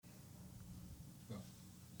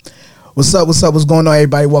What's up? What's going on,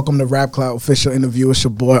 everybody? Welcome to Rap Cloud official interview. It's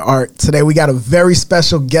your boy Art. Today we got a very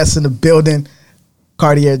special guest in the building,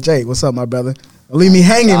 Cartier J. What's up, my brother? Don't leave me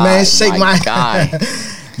hanging, man. Shake my guy.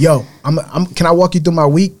 Yo, can I walk you through my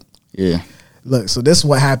week? Yeah. Look, so this is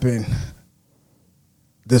what happened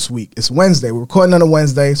this week. It's Wednesday. We're recording on a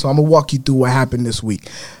Wednesday, so I'm gonna walk you through what happened this week.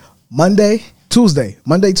 Monday, Tuesday.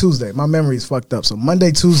 My memory is fucked up. So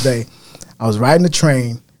Monday, Tuesday, I was riding the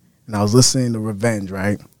train and I was listening to Revenge,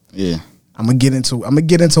 right? Yeah. I'm gonna get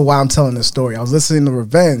into why I'm telling this story. I was listening to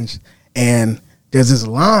Revenge, and there's this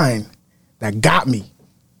line that got me.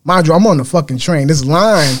 Mind you, I'm on the fucking train. This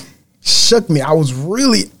line shook me. I was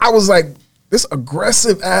like, this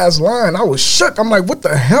aggressive ass line. I was shook. I'm like, what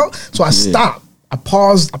the hell? So I stopped. I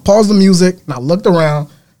paused the music and I looked around.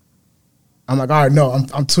 I'm like, all right, no,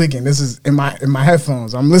 I'm tweaking. This is in my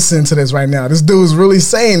headphones. I'm listening to this right now. This dude's really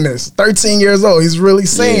saying this. 13 years old. He's really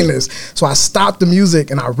saying this. So I stopped the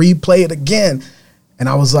music and I replayed it again. And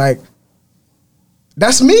I was like,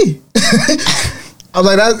 that's me. I was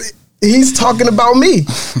like, he's talking about me.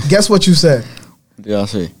 Guess what you said? What did I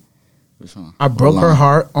say? Which one? I broke her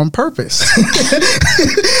heart on purpose.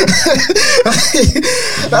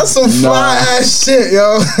 That's some fly ass shit,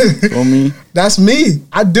 yo. For me? That's me.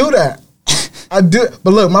 I do that.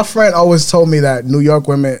 But look, my friend always told me that New York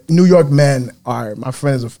men are, my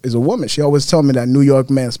friend is a woman. She always told me that New York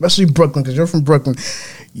men, especially Brooklyn, because you're from Brooklyn,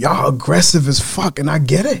 y'all aggressive as fuck, and I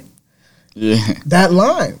get it. Yeah. That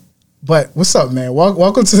line. But what's up, man?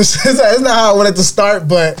 Welcome to this. It's not how I wanted to start,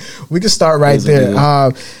 but we can start right there.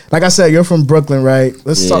 Like I said, you're from Brooklyn, right?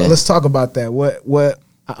 Let's talk about that.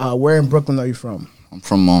 Where in Brooklyn are you from? I'm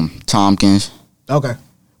from Tompkins. Okay.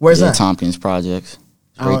 Where's that? Tompkins Projects.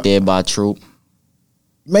 It's right there by Troop.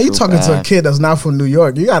 Man, you talking to a kid that's not from New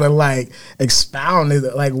York. You gotta like expound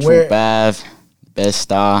it, like where. Troop Ave, Best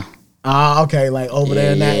Star. Okay, like over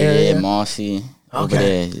there in that area. Yeah, Marcy. Over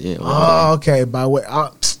there. Yeah. Okay. By way,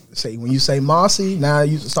 say when you say Marcy, now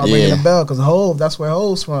you start ringing a bell because Hove. That's where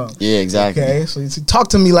Hove's from. Yeah, exactly. Okay, so you talk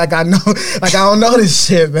to me like I know, like I don't know this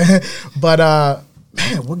shit, man. But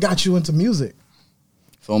man, what got you into music?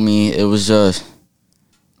 For me, it was just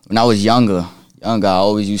when I was younger, I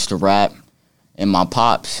always used to rap. And my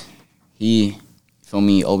pops, he,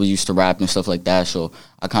 always used to rap and stuff like that. So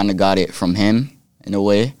I kind of got it from him in a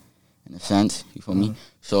way, in a sense. You feel me?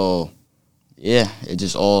 So, yeah, it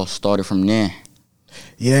just all started from there.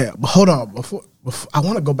 Yeah, but hold on. Before I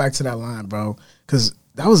want to go back to that line, bro, because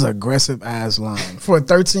that was an aggressive-ass line. For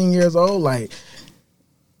 13 years old, like,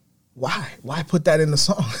 why? Why put that in the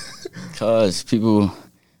song? Because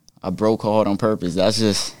I broke hard on purpose. That's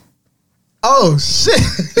just... Oh, shit.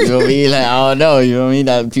 You know what I mean? Like, I don't know. You know what I mean?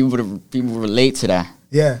 That people relate to that.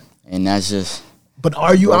 Yeah. And that's just... But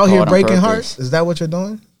are you out here breaking hearts? Is that what you're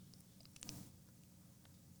doing?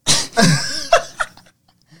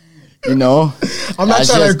 You know? I'm not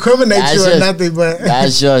trying to incriminate you or nothing, but...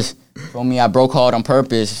 That's just... For me, I broke hard on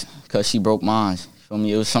purpose because she broke mine. For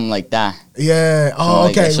me, it was something like that. Yeah. Oh,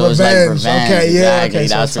 okay. Like, so it's like revenge. Okay, yeah. Exactly. Okay,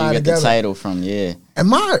 that's so where you get the title from, yeah.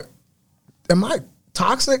 Am I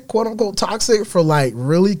toxic, quote unquote toxic, for like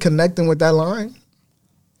really connecting with that line?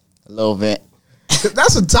 A little bit.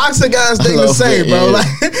 That's a toxic ass thing to say, bro. Yeah.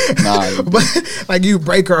 Like, but like you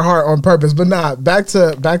break her heart on purpose. But nah, back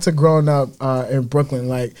to growing up in Brooklyn.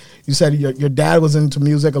 Like you said, your dad was into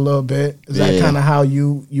music a little bit. Is that kind of how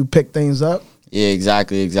you pick things up? Yeah,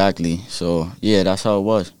 exactly. So yeah, that's how it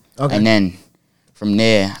was. Okay. And then from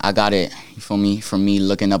there, I got it, from me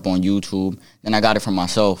looking up on YouTube. Then I got it from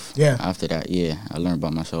myself. Yeah. After that, I learned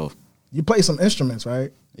by myself. You play some instruments,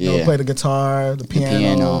 right? Yeah. You play the guitar, the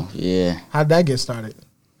piano. Yeah. How'd that get started?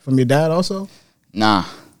 From your dad also? Nah.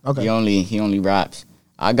 Okay. He only raps.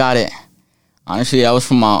 I got it. Honestly, that was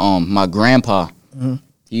from my grandpa. Mm-hmm.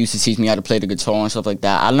 He used to teach me how to play the guitar and stuff like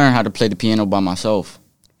that. I learned how to play the piano by myself.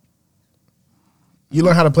 You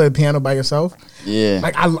learn how to play the piano by yourself? Yeah.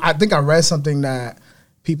 Like I think I read something that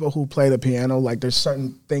people who play the piano, like there's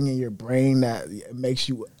certain thing in your brain that makes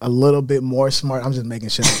you a little bit more smart. I'm just making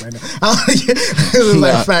shit up right now. It's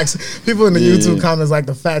like facts. People in the YouTube comments like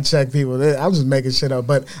to fact check people. I'm just making shit up.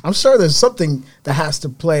 But I'm sure there's something that has to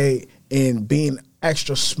play in being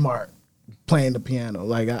extra smart playing the piano.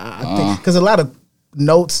 Like I think, because a lot of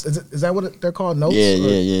notes, is that what they're called? Notes?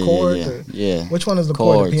 Yeah. Chords? Yeah. Which one is the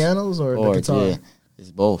chord? The pianos or chords, the guitar? Yeah. It's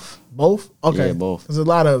both. Both? Okay. Yeah, both. There's a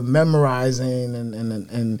lot of memorizing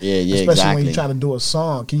and especially when you try to do a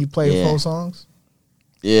song. Can you play full songs?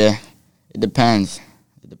 Yeah. It depends.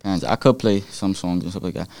 I could play some songs and stuff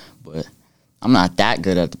like that, but I'm not that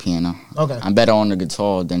good at the piano. Okay. I'm better on the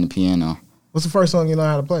guitar than the piano. What's the first song you know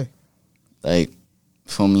how to play? Like,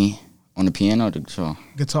 for me, On the piano or the guitar?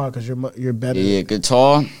 Guitar, because you're better. Yeah,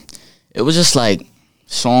 guitar. It was just like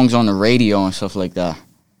songs on the radio and stuff like that.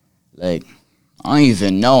 Like, I don't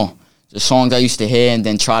even know. The songs I used to hear and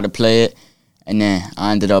then try to play it. And then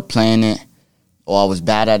I ended up playing it. Or I was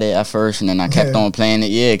bad at it at first. And then I kept on playing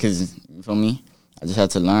it. Yeah, because, you feel me? I just had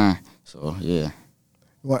to learn. So, yeah.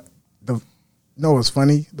 What? No, it's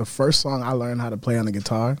funny. The first song I learned how to play on the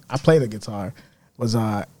guitar, I played the guitar, was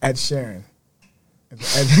Ed Sheeran. Ed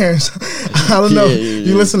Sheeran. I don't know.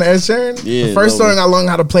 You listen to Ed Sheeran? Yeah. The first song I learned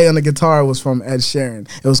how to play on the guitar was from Ed Sheeran.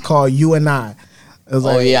 It was called You and I. It was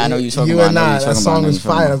I know you talking You about. and I. That song is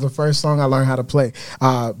fire. That's the first song I learned how to play.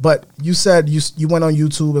 But you said you went on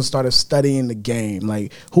YouTube and started studying the game.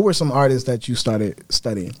 Like, who were some artists that you started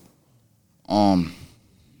studying?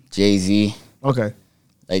 Jay-Z. Okay.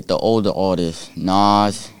 Like the older artists.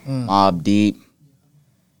 Nas, Mobb Deep.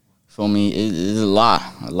 Feel me? It's a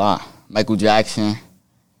lot. Michael Jackson.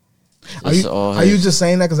 Are you just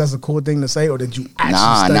saying that because that's a cool thing to say, or did you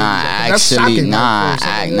actually study?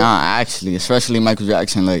 Actually, especially Michael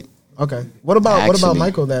Jackson. Like, okay, what about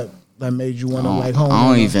Michael that made you want to like home? I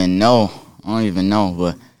don't even know,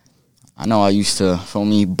 but I know I used to, feel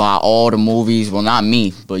me, buy all the movies. Well, not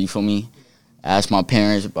me, but you feel me, ask my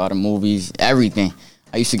parents about the movies, everything.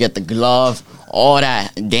 I used to get the glove, all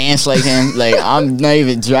that, dance like him. Like, I'm not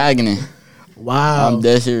even dragging it. Wow. I'm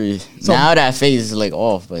dead serious. So, now that face is like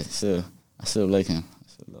off, but still, I still like him.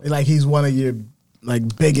 Like, he's one of your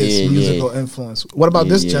like biggest musical influence. What about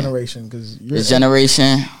this generation? Because this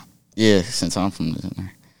generation, since I'm from this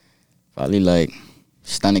generation, probably like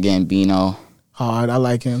Stunna Gambino. Hard, I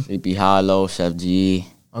like him. Sleepy Hollow, Chef G.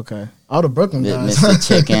 Okay, all the Brooklyn guys. Mr.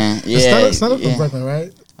 Chicken. Stunna from Brooklyn,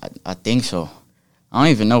 right? I think so. I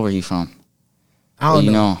don't even know where he's from. I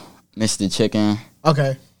don't know. Mr. Chicken.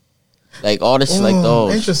 Okay. Like artists like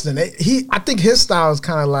those. Interesting. I think his style is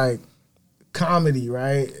kind of like comedy,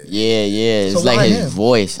 right? Yeah. It's like his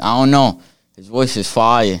voice. I don't know. His voice is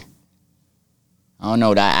fire. I don't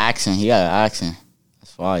know, that accent. He got an accent.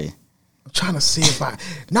 That's fire. I'm trying to see if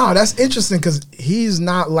No, that's interesting because he's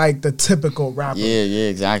not like the typical rapper. Yeah,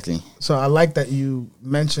 exactly. So I like that you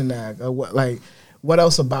mentioned that. What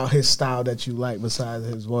else about his style that you like besides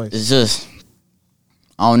his voice? It's just,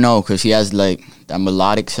 I don't know, because he has like that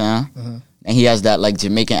melodic sound. Mm-hmm. And he has that like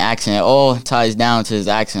Jamaican accent. It all ties down to his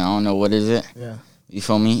accent. I don't know, what is it? Yeah. You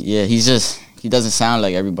feel me? Yeah, he doesn't sound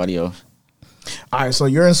like everybody else. All right, so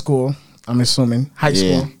you're in school, I'm assuming. High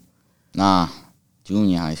school? Nah,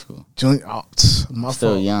 junior high school. My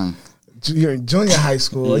Still fault. young. You're in junior high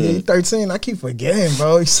school. Yeah. You're 13. I keep forgetting,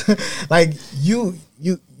 bro. Like, you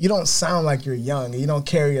don't sound like you're young. You don't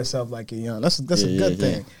carry yourself like you're young. That's a good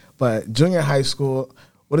thing. But junior high school,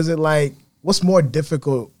 what is it like? What's more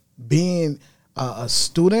difficult, being a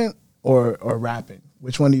student or rapping?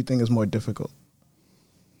 Which one do you think is more difficult?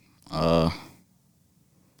 I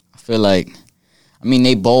feel like,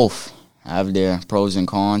 they both have their pros and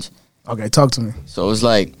cons. Okay, talk to me. So it's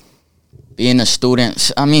like being a student.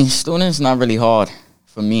 Student's not really hard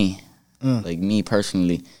for me. Like me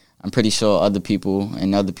personally. I'm pretty sure other people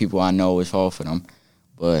I know it's hard for them.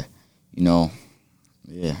 But,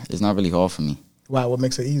 it's not really hard for me. Wow, what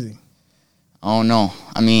makes it easy? I don't know.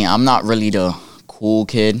 I'm not really the cool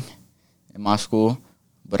kid in my school,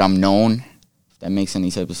 but I'm known. If that makes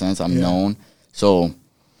any type of sense, I'm known. So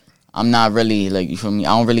I'm not really, like, you feel me? I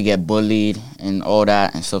don't really get bullied and all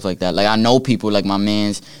that and stuff like that. Like, I know people, like my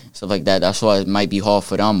mans, stuff like that. That's why it might be hard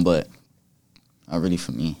for them, but not really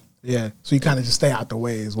for me. Yeah, so you kind of just stay out the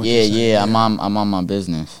way is what you're saying. Yeah, I'm on my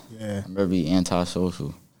business. Yeah. I'm very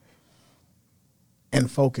antisocial. And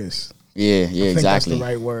focus. Yeah, I think exactly. that's the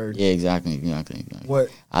right word. Yeah, exactly. What?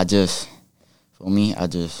 For me, I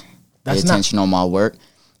just pay attention on my work.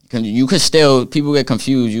 You could still, people get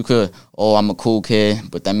confused. You could, I'm a cool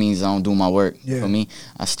kid, but that means I don't do my work. Yeah. For me,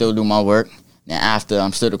 I still do my work. Then after,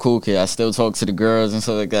 I'm still the cool kid. I still talk to the girls and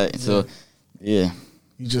stuff like that. So, yeah.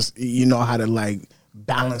 You know how to, like,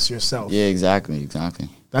 balance yourself. Yeah, exactly.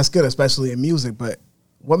 That's good, especially in music. But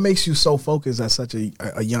what makes you so focused at such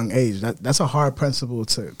a young age? That's a hard principle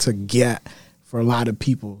to get for a lot of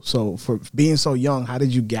people. So for being so young, how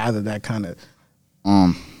did you gather that kind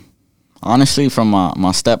of? Honestly, from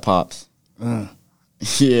my step pops.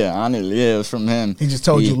 Yeah, honestly, it was from him. He just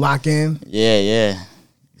told you lock in. Yeah.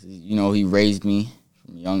 He raised me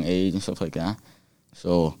from a young age and stuff like that.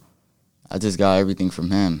 So I just got everything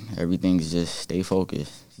from him. Everything's just stay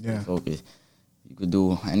focused. Stay focused. You could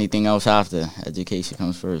do anything else after. Education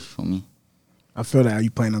comes first for me. I feel that. Are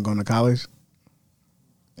you planning on going to college?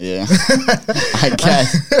 Yeah. I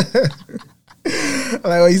guess. Like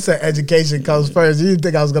when you said education comes first, you didn't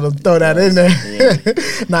think I was gonna throw that in there.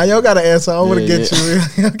 Yeah. Nah, you don't gotta answer. I want to get Yeah. you.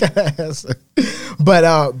 You don't gotta answer.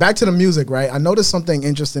 But back to the music, right? I noticed something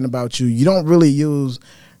interesting about you. You don't really use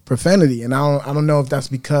profanity, and I don't know if that's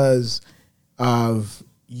because of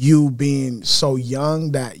you being so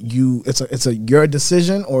young that it's a your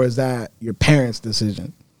decision, or is that your parents'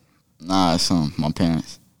 decision? Nah, it's my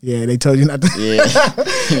parents. Yeah, they told you not to.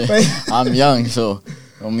 Yeah. I'm young, so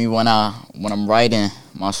when I'm writing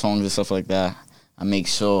my songs and stuff like that, I make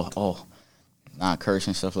sure not curse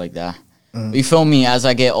and stuff like that. You feel me? As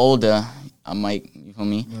I get older, I might, you feel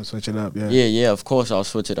me? You'll switch it up, yeah. Yeah, of course I'll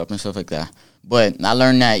switch it up and stuff like that. But I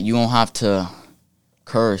learned that you don't have to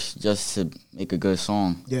curse just to make a good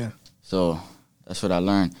song. Yeah. So that's what I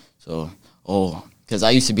learned. So, because I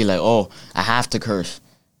used to be like, I have to curse.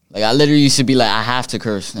 Like, I literally used to be like, I have to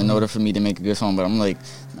curse in order for me to make a good song. But I'm like,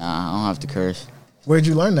 nah, I don't have to curse. Where'd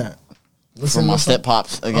you learn that? From my step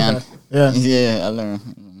pops again. Okay. Yeah. Yeah, I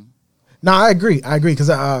learned. No, I agree. Because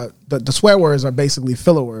the swear words are basically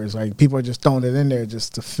filler words. Like, people are just throwing it in there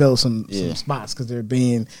just to fill some spots because they're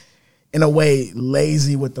being, in a way,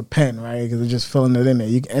 lazy with the pen, right? Because they're just filling it in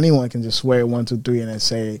there. Anyone can just swear 1, 2, 3 and then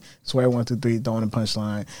say swear 1, 2, 3, throwing a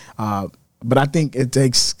punchline. But I think it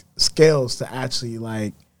takes skills to actually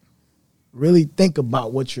like really think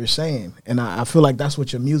about what you're saying, and I feel like that's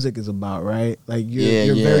what your music is about, right? Like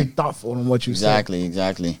you're very thoughtful in what you say.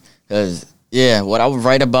 Exactly. Because what I would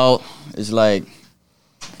write about is like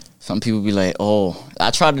some people be like,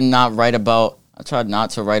 I try not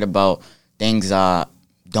to write about things I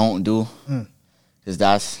don't do, because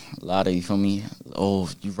that's a lot of, you feel me?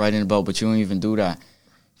 You writing about, but you don't even do that.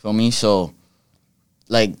 You feel me? So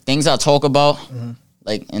like things I talk about,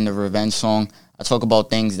 like in the Revenge song, I talk about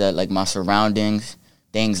things that like my surroundings,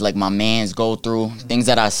 things like my mans go through, things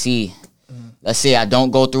that I see. Let's say I don't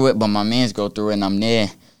go through it, but my mans go through it and I'm there.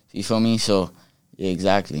 You feel me? So, yeah,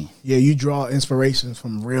 exactly. Yeah, you draw inspirations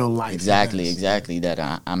from real life. Exactly,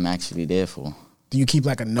 that I'm actually there for. Do you keep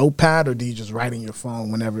like a notepad, or do you just write in your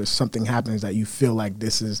phone whenever something happens that you feel like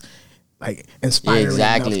this is like inspiring?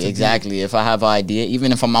 Yeah, exactly. If I have an idea,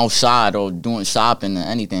 even if I'm outside or doing shopping or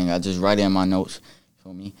anything, I just write it in my notes. You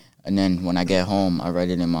feel me? And then when I get home, I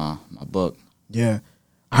write it in my book. Yeah.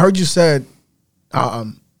 I heard you said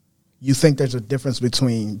you think there's a difference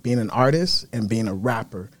between being an artist and being a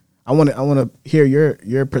rapper. I want to hear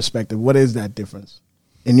your perspective. What is that difference?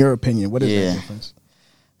 In your opinion, what is that difference?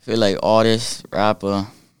 I feel like artist, rapper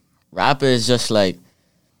is just like,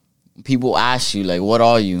 people ask you, like, what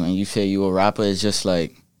are you? And you say you a rapper. It's just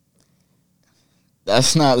like,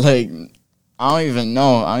 that's not like, I don't even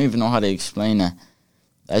know how to explain that.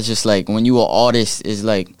 That's just like, when you an artist, is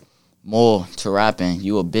like more to rapping.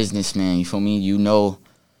 You a businessman, you feel me? You know,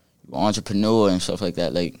 you an entrepreneur and stuff like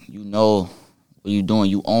that. Like, you know what you doing.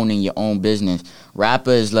 You owning your own business.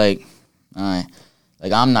 Rapper is like,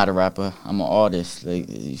 like, I'm not a rapper. I'm an artist. Like,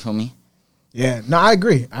 you feel me? Yeah. No, I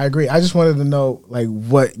agree. I just wanted to know, like,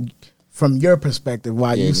 what, from your perspective,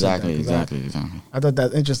 why you said that. Exactly. I thought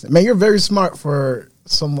that's interesting. Man, you're very smart for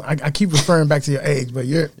someone. I keep referring back to your age, but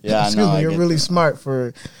you're you're really smart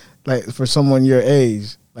for someone your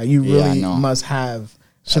age. Like, you really must have.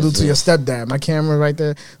 Salute to your stepdad. My camera right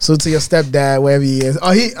there. Salute to your stepdad, wherever he is.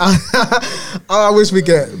 I wish we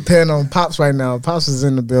could pan on Pops right now. Pops is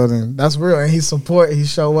in the building. That's real. And he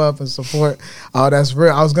show up and support. That's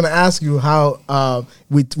real. I was gonna ask you how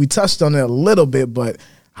we touched on it a little bit, but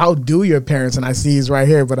how do your parents, and I see he's right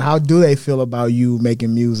here, but how do they feel about you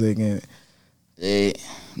making music? And they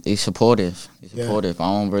supportive. I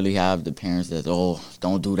don't really have the parents that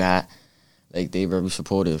don't do that. Like, they very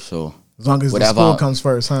supportive. So as long as the school comes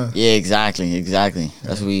first, huh? Yeah, exactly.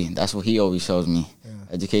 That's what he always tells me. Yeah.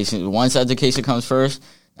 Education. Once education comes first,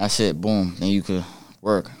 that's it. Boom. Then you could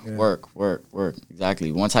work.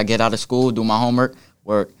 Exactly. Once I get out of school, do my homework,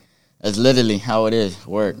 work. That's literally how it is.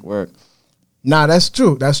 Work. Nah, that's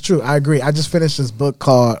true. I agree. I just finished this book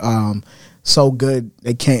called So Good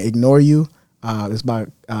They Can't Ignore You. It's by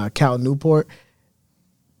Cal Newport.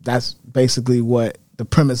 That's basically what the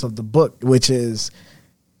premise of the book, which is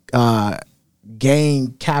gain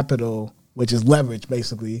capital, which is leverage,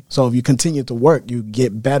 basically. So if you continue to work, you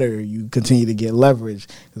get better. You continue to get leverage.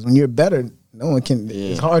 Because when you're better, no one can. Yeah.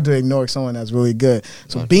 It's hard to ignore someone that's really good.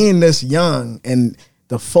 So being this young and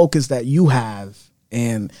the focus that you have,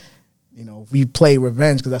 and we play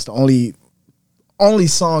Revenge because that's the only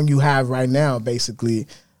song you have right now. Basically,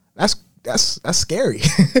 that's scary.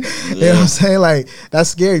 You know what I'm saying? Like, that's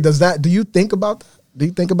scary. Do you think about that? Do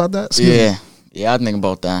you think about that? Excuse me. Yeah, I think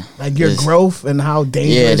about that. Like your growth and how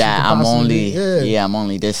dangerous. I'm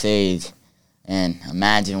only this age, and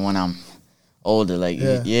imagine when I'm older. Like,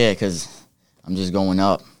 Yeah. yeah, because I'm just going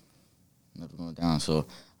up, never going down. So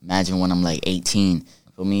imagine when I'm like 18.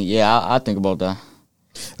 For me, yeah, I think about that.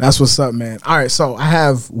 That's what's up, man. All right, so I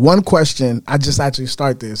have one question. I just actually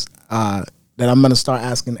start this that I'm gonna start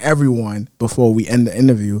asking everyone before we end the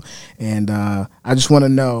interview, and I just want to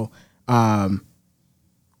know,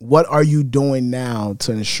 what are you doing now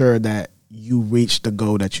to ensure that you reach the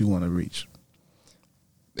goal that you want to reach?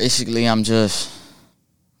 Basically, I'm just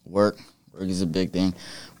work. Work is a big thing.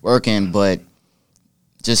 Working, but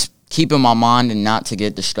just keeping my mind and not to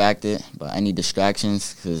get distracted by any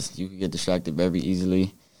distractions, because you can get distracted very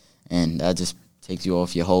easily, and that just takes you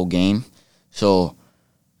off your whole game. So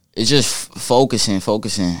it's just focusing,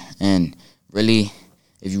 and really,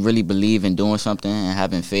 if you really believe in doing something and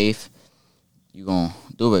having faith, you're going to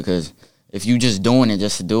do it, because if you just doing it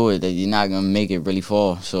just to do it, then you're not going to make it really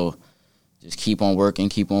fall. So just keep on working,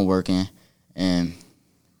 and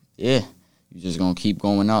yeah, you're just going to keep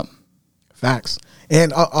going up. Facts.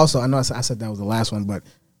 And also, I know I said that was the last one, but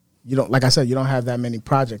you don't, like I said, you don't have that many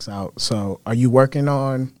projects out. So are you working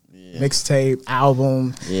on mixtape,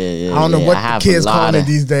 album? Yeah. I don't know what the kids calling it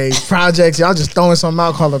these days. Projects. Y'all just throwing something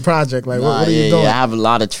out called a project. Like, what are you doing? Yeah, I have a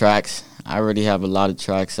lot of tracks. I already have a lot of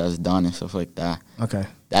tracks that's done and stuff like that. Okay.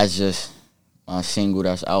 That's just my single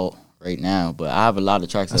that's out right now. But I have a lot of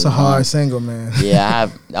tracks. That's a hard single, man. Yeah, I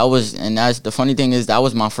have. That's the funny thing is that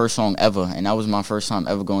was my first song ever, and that was my first time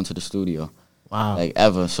ever going to the studio. Wow. Like,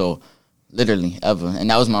 ever. So, literally, ever. And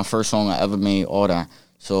that was my first song I ever made, all that.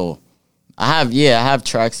 So, I have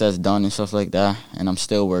tracks that's done and stuff like that, and I'm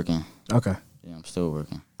still working. Okay. Yeah, I'm still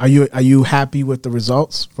working. Are you happy with the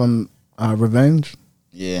results from Revenge?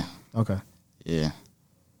 Yeah. Okay. Yeah.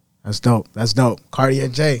 That's dope. Cartier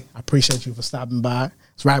J, I appreciate you for stopping by.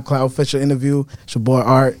 It's Rap Cloud official interview. It's your boy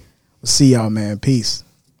Art. We'll see y'all, man. Peace.